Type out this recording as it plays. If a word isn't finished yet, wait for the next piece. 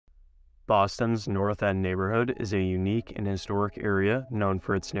Boston's North End neighborhood is a unique and historic area known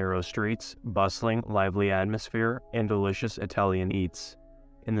for its narrow streets, bustling, lively atmosphere, and delicious Italian eats.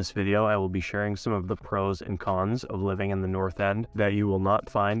 In this video, I will be sharing some of the pros and cons of living in the North End that you will not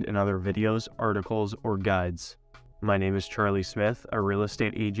find in other videos, articles, or guides. My name is Charlie Smith, a real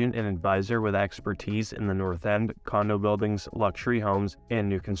estate agent and advisor with expertise in the North End, condo buildings, luxury homes, and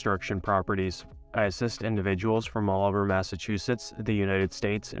new construction properties. I assist individuals from all over Massachusetts, the United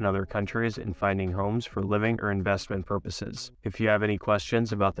States, and other countries in finding homes for living or investment purposes. If you have any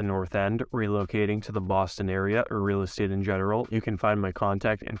questions about the North End, relocating to the Boston area, or real estate in general, you can find my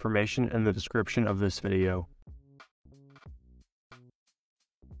contact information in the description of this video.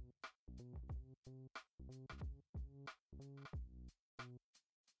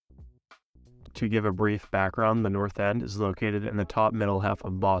 To give a brief background, the North End is located in the top middle half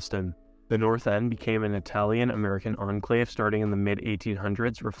of Boston. The North End became an Italian-American enclave starting in the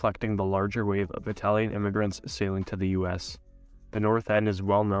mid-1800s, reflecting the larger wave of Italian immigrants sailing to the U.S. The North End is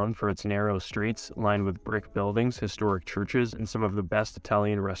well known for its narrow streets, lined with brick buildings, historic churches, and some of the best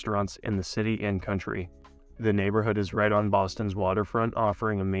Italian restaurants in the city and country. The neighborhood is right on Boston's waterfront,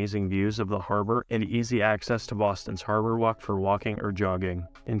 offering amazing views of the harbor and easy access to Boston's Harbor Walk for walking or jogging.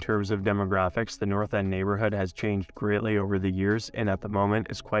 In terms of demographics, the North End neighborhood has changed greatly over the years and at the moment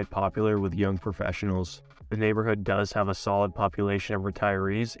is quite popular with young professionals. The neighborhood does have a solid population of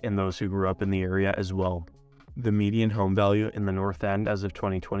retirees and those who grew up in the area as well. The median home value in the North End as of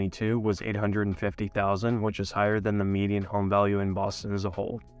 2022 was $850,000, which is higher than the median home value in Boston as a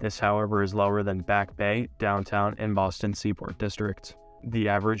whole. This, however, is lower than Back Bay, Downtown, and Boston Seaport districts. The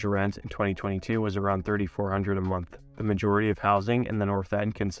average rent in 2022 was around $3,400 a month. The majority of housing in the North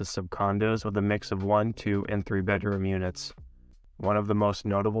End consists of condos with a mix of 1, 2, and 3-bedroom units. One of the most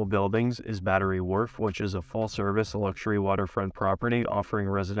notable buildings is Battery Wharf, which is a full-service luxury waterfront property offering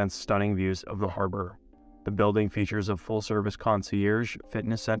residents stunning views of the harbor. The building features a full-service concierge,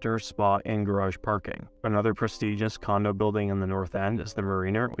 fitness center, spa, and garage parking. Another prestigious condo building in the North End is the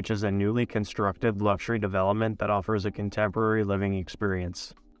Marina, which is a newly constructed luxury development that offers a contemporary living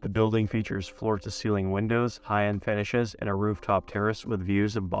experience. The building features floor-to-ceiling windows, high-end finishes, and a rooftop terrace with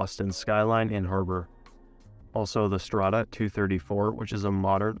views of Boston's skyline and harbor. Also, the Strada 234, which is a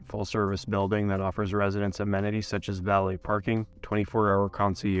modern, full-service building that offers residents amenities such as valet parking, 24-hour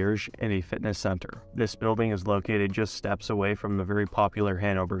concierge, and a fitness center. This building is located just steps away from the very popular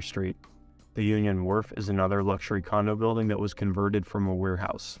Hanover Street. The Union Wharf is another luxury condo building that was converted from a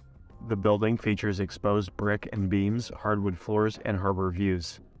warehouse. The building features exposed brick and beams, hardwood floors, and harbor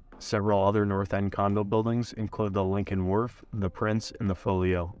views. Several other North End condo buildings include the Lincoln Wharf, the Prince, and the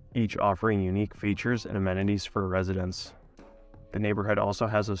Folio, each offering unique features and amenities for residents. The neighborhood also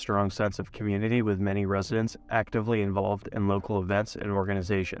has a strong sense of community with many residents actively involved in local events and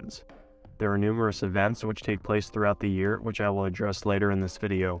organizations. There are numerous events which take place throughout the year, which I will address later in this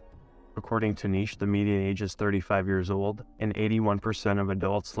video. According to Niche, the median age is 35 years old, and 81% of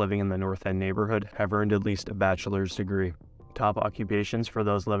adults living in the North End neighborhood have earned at least a bachelor's degree. Top occupations for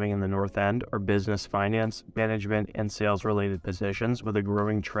those living in the North End are business, finance, management, and sales-related positions, with a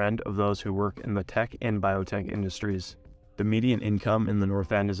growing trend of those who work in the tech and biotech industries. The median income in the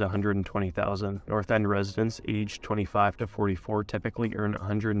North End is $120,000. North End residents aged 25 to 44 typically earn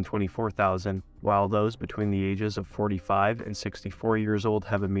 $124,000, while those between the ages of 45 and 64 years old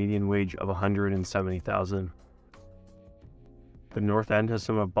have a median wage of $170,000. The North End has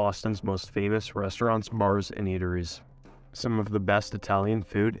some of Boston's most famous restaurants, bars, and eateries. Some of the best Italian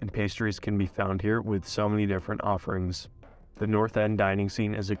food and pastries can be found here with so many different offerings. The North End dining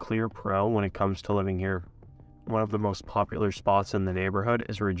scene is a clear pro when it comes to living here. One of the most popular spots in the neighborhood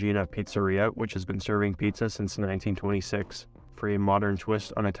is Regina Pizzeria, which has been serving pizza since 1926. For a modern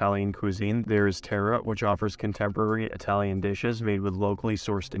twist on Italian cuisine, there is Terra, which offers contemporary Italian dishes made with locally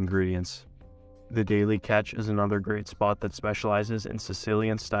sourced ingredients. The Daily Catch is another great spot that specializes in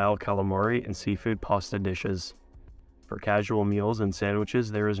Sicilian-style calamari and seafood pasta dishes. For casual meals and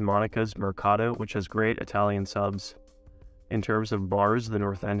sandwiches, there is Monica's Mercato, which has great Italian subs. In terms of bars, the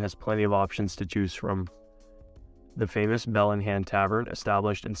North End has plenty of options to choose from. The famous Bell in Hand Tavern,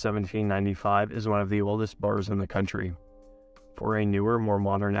 established in 1795, is one of the oldest bars in the country. For a newer, more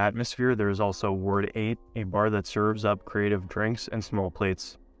modern atmosphere, there is also Ward 8, a bar that serves up creative drinks and small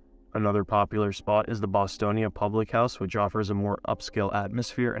plates. Another popular spot is the Bostonia Public House, which offers a more upscale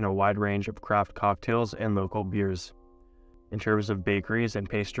atmosphere and a wide range of craft cocktails and local beers. In terms of bakeries and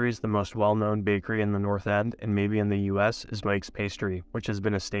pastries, the most well-known bakery in the North End, and maybe in the US, is Mike's Pastry, which has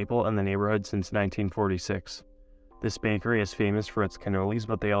been a staple in the neighborhood since 1946. This bakery is famous for its cannolis,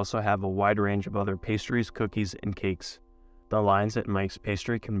 but they also have a wide range of other pastries, cookies, and cakes. The lines at Mike's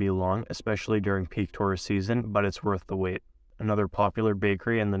Pastry can be long, especially during peak tourist season, but it's worth the wait. Another popular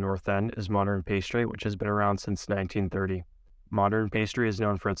bakery in the North End is Modern Pastry, which has been around since 1930. Modern Pastry is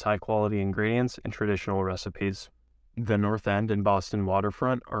known for its high-quality ingredients and traditional recipes. The North End and Boston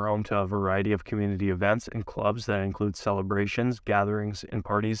waterfront are home to a variety of community events and clubs that include celebrations, gatherings, and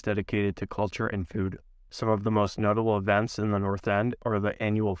parties dedicated to culture and food. Some of the most notable events in the North End are the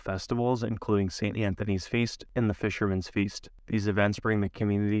annual festivals, including St. Anthony's Feast and the Fisherman's Feast. These events bring the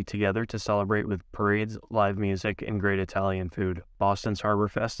community together to celebrate with parades, live music, and great Italian food. Boston's Harbor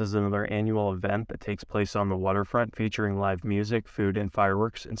Fest is another annual event that takes place on the waterfront, featuring live music, food, and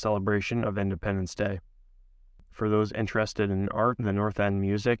fireworks in celebration of Independence Day. For those interested in art, the North End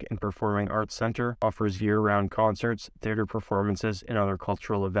Music and Performing Arts Center offers year-round concerts, theater performances, and other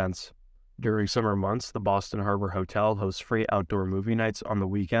cultural events. During summer months, the Boston Harbor Hotel hosts free outdoor movie nights on the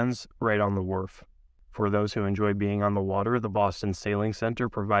weekends, right on the wharf. For those who enjoy being on the water, the Boston Sailing Center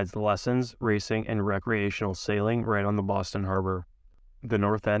provides lessons, racing, and recreational sailing right on the Boston Harbor. The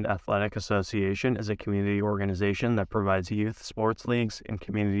North End Athletic Association is a community organization that provides youth sports leagues and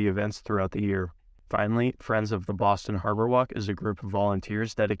community events throughout the year. Finally, Friends of the Boston Harbor Walk is a group of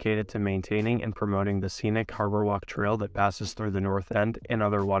volunteers dedicated to maintaining and promoting the scenic Harbor Walk Trail that passes through the North End and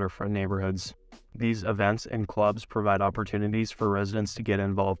other waterfront neighborhoods. These events and clubs provide opportunities for residents to get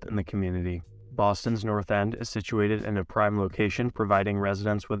involved in the community. Boston's North End is situated in a prime location, providing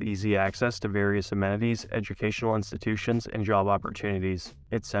residents with easy access to various amenities, educational institutions, and job opportunities.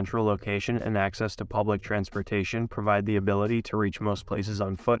 Its central location and access to public transportation provide the ability to reach most places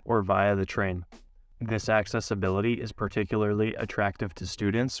on foot or via the train. This accessibility is particularly attractive to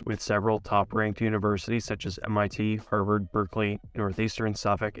students, with several top-ranked universities such as MIT, Harvard, Berkeley, Northeastern,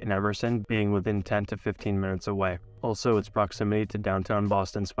 Suffolk, and Emerson being within 10 to 15 minutes away. Also, its proximity to downtown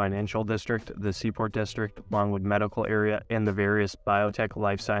Boston's financial district, the Seaport District, Longwood Medical Area, and the various biotech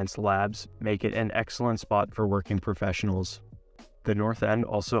life science labs make it an excellent spot for working professionals. The North End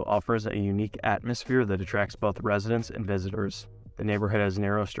also offers a unique atmosphere that attracts both residents and visitors. The neighborhood has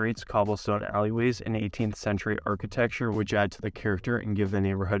narrow streets, cobblestone alleyways, and 18th century architecture which add to the character and give the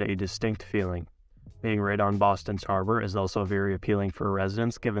neighborhood a distinct feeling. Being right on Boston's harbor is also very appealing for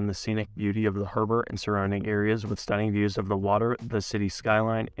residents given the scenic beauty of the harbor and surrounding areas with stunning views of the water, the city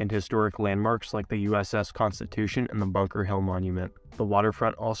skyline, and historic landmarks like the USS Constitution and the Bunker Hill Monument. The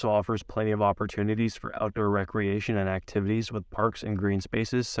waterfront also offers plenty of opportunities for outdoor recreation and activities with parks and green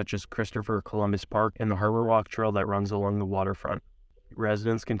spaces such as Christopher Columbus Park and the Harbor Walk Trail that runs along the waterfront.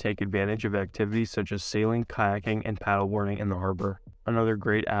 Residents can take advantage of activities such as sailing, kayaking, and paddleboarding in the harbor. Another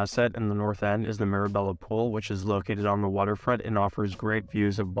great asset in the North End is the Marabella Pool, which is located on the waterfront and offers great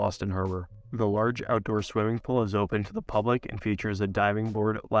views of Boston Harbor. The large outdoor swimming pool is open to the public and features a diving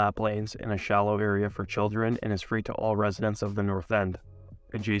board, lap lanes, and a shallow area for children and is free to all residents of the North End.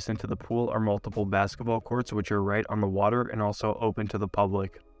 Adjacent to the pool are multiple basketball courts which are right on the water and also open to the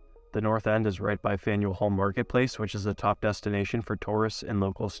public. The North End is right by Faneuil Hall Marketplace, which is a top destination for tourists and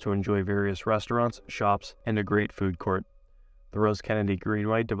locals to enjoy various restaurants, shops, and a great food court. The Rose Kennedy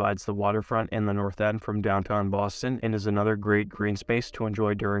Greenway divides the waterfront and the North End from downtown Boston and is another great green space to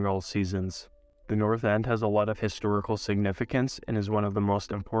enjoy during all seasons. The North End has a lot of historical significance and is one of the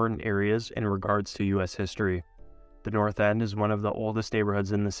most important areas in regards to U.S. history. The North End is one of the oldest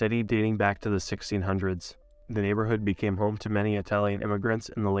neighborhoods in the city, dating back to the 1600s. The neighborhood became home to many Italian immigrants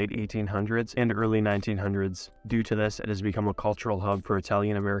in the late 1800s and early 1900s. Due to this, it has become a cultural hub for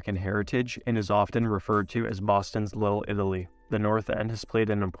Italian-American heritage and is often referred to as Boston's Little Italy. The North End has played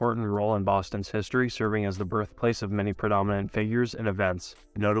an important role in Boston's history, serving as the birthplace of many predominant figures and events.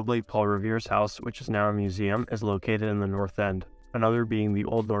 Notably, Paul Revere's house, which is now a museum, is located in the North End. Another being the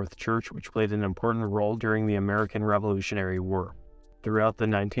Old North Church, which played an important role during the American Revolutionary War. Throughout the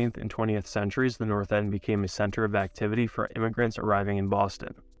 19th and 20th centuries, the North End became a center of activity for immigrants arriving in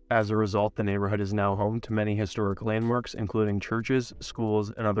Boston. As a result, the neighborhood is now home to many historic landmarks, including churches,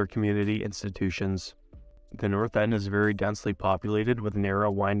 schools, and other community institutions. The North End is very densely populated with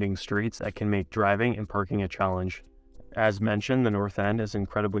narrow, winding streets that can make driving and parking a challenge. As mentioned, the North End is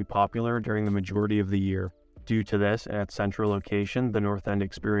incredibly popular during the majority of the year. Due to this and its central location, the North End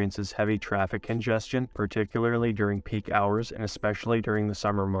experiences heavy traffic congestion, particularly during peak hours and especially during the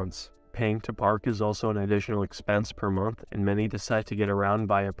summer months. Paying to park is also an additional expense per month, and many decide to get around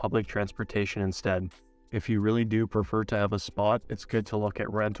via public transportation instead. If you really do prefer to have a spot, it's good to look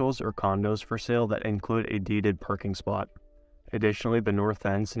at rentals or condos for sale that include a deeded parking spot. Additionally, the North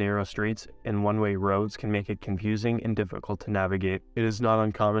End's narrow streets and one-way roads can make it confusing and difficult to navigate. It is not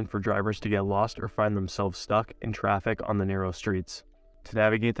uncommon for drivers to get lost or find themselves stuck in traffic on the narrow streets. To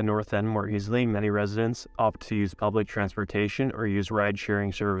navigate the North End more easily, many residents opt to use public transportation or use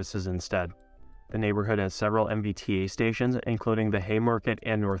ride-sharing services instead. The neighborhood has several MBTA stations, including the Haymarket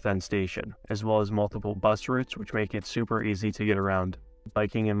and North End Station, as well as multiple bus routes, which make it super easy to get around.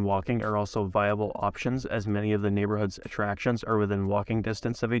 Biking and walking are also viable options, as many of the neighborhood's attractions are within walking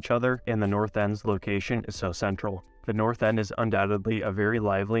distance of each other, and the North End's location is so central. The North End is undoubtedly a very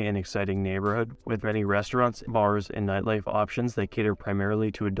lively and exciting neighborhood, with many restaurants, bars, and nightlife options that cater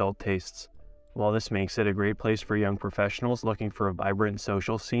primarily to adult tastes. While this makes it a great place for young professionals looking for a vibrant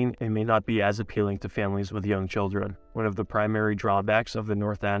social scene, it may not be as appealing to families with young children. One of the primary drawbacks of the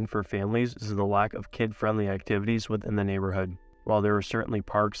North End for families is the lack of kid-friendly activities within the neighborhood. While there are certainly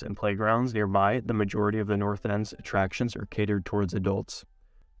parks and playgrounds nearby, the majority of the North End's attractions are catered towards adults.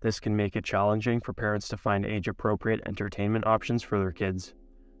 This can make it challenging for parents to find age-appropriate entertainment options for their kids.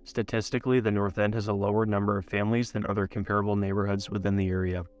 Statistically, the North End has a lower number of families than other comparable neighborhoods within the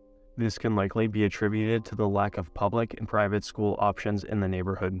area. This can likely be attributed to the lack of public and private school options in the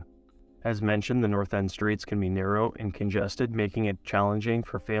neighborhood. As mentioned, the North End streets can be narrow and congested, making it challenging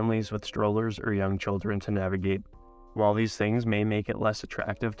for families with strollers or young children to navigate. While these things may make it less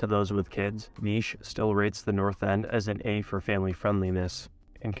attractive to those with kids, Niche still rates the North End as an A for family friendliness.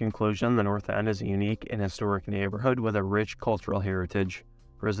 In conclusion, the North End is a unique and historic neighborhood with a rich cultural heritage.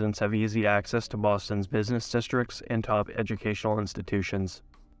 Residents have easy access to Boston's business districts and top educational institutions.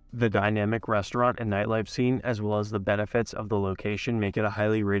 The dynamic restaurant and nightlife scene, as well as the benefits of the location, make it a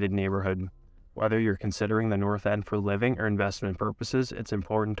highly rated neighborhood. Whether you're considering the North End for living or investment purposes, it's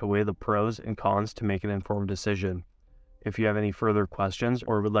important to weigh the pros and cons to make an informed decision. If you have any further questions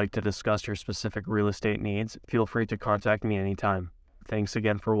or would like to discuss your specific real estate needs, feel free to contact me anytime. Thanks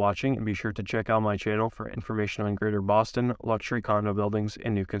again for watching, and be sure to check out my channel for information on Greater Boston, luxury condo buildings,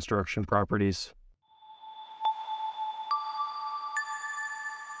 and new construction properties.